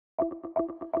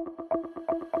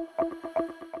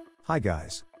Hi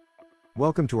guys.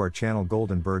 Welcome to our channel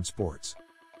Golden Bird Sports.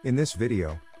 In this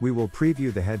video, we will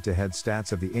preview the head-to-head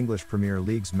stats of the English Premier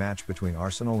League's match between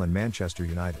Arsenal and Manchester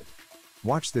United.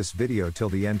 Watch this video till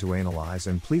the end to analyze,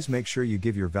 and please make sure you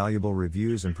give your valuable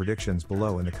reviews and predictions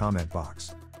below in the comment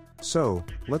box. So,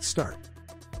 let's start.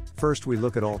 First, we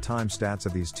look at all-time stats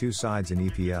of these two sides in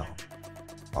EPL.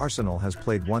 Arsenal has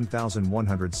played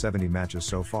 1,170 matches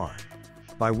so far.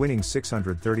 By winning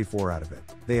 634 out of it,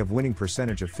 they have winning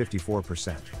percentage of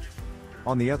 54%.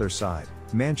 On the other side,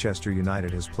 Manchester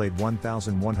United has played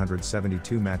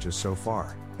 1,172 matches so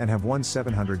far, and have won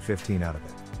 715 out of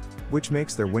it, which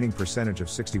makes their winning percentage of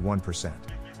 61%.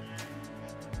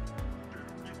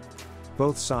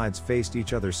 Both sides faced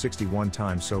each other 61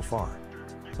 times so far.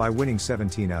 By winning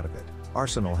 17 out of it,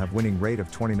 Arsenal have winning rate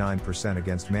of 29%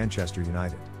 against Manchester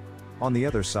United. On the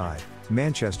other side,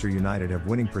 Manchester United have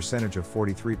winning percentage of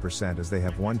 43% as they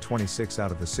have won 26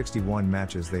 out of the 61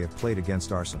 matches they have played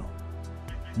against Arsenal.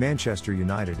 Manchester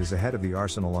United is ahead of the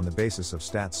Arsenal on the basis of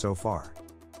stats so far.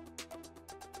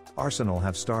 Arsenal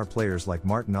have star players like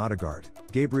Martin Odegaard,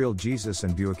 Gabriel Jesus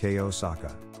and Bukayo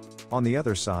Saka. On the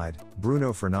other side,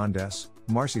 Bruno Fernandes,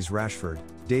 Marcus Rashford,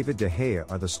 David De Gea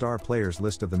are the star players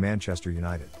list of the Manchester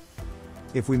United.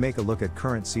 If we make a look at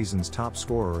current season's top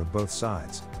scorer of both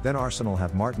sides, then Arsenal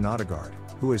have Martin Odegaard,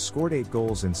 who has scored 8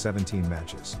 goals in 17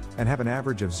 matches, and have an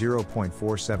average of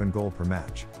 0.47 goal per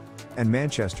match. And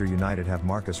Manchester United have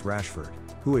Marcus Rashford,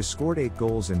 who has scored 8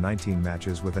 goals in 19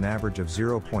 matches with an average of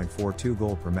 0.42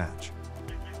 goal per match.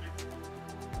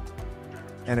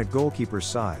 And at goalkeeper's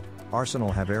side,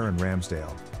 Arsenal have Aaron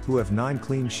Ramsdale, who have 9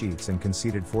 clean sheets and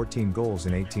conceded 14 goals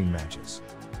in 18 matches.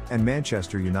 And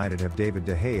Manchester United have David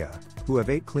De Gea, who have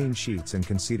 8 clean sheets and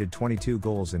conceded 22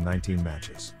 goals in 19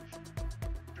 matches.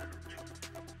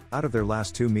 Out of their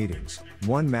last 2 meetings,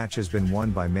 one match has been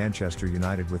won by Manchester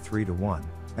United with 3-1,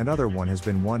 and other one has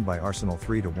been won by Arsenal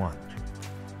 3-1.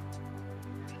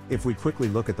 If we quickly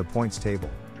look at the points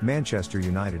table, Manchester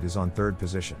United is on 3rd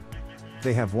position.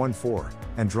 They have won 4,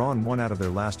 and drawn 1 out of their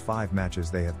last 5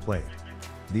 matches they have played.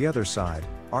 The other side,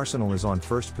 Arsenal is on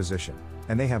 1st position,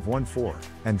 and they have won 4,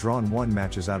 and drawn 1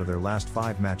 matches out of their last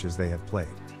 5 matches they have played.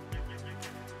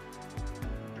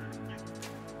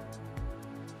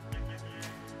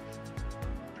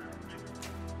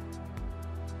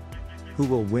 Who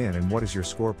will win and what is your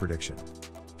score prediction?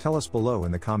 Tell us below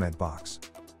in the comment box.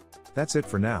 That's it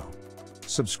for now.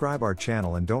 Subscribe our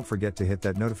channel and don't forget to hit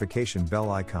that notification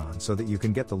bell icon so that you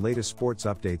can get the latest sports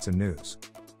updates and news.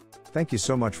 Thank you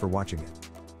so much for watching it.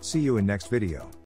 See you in next video.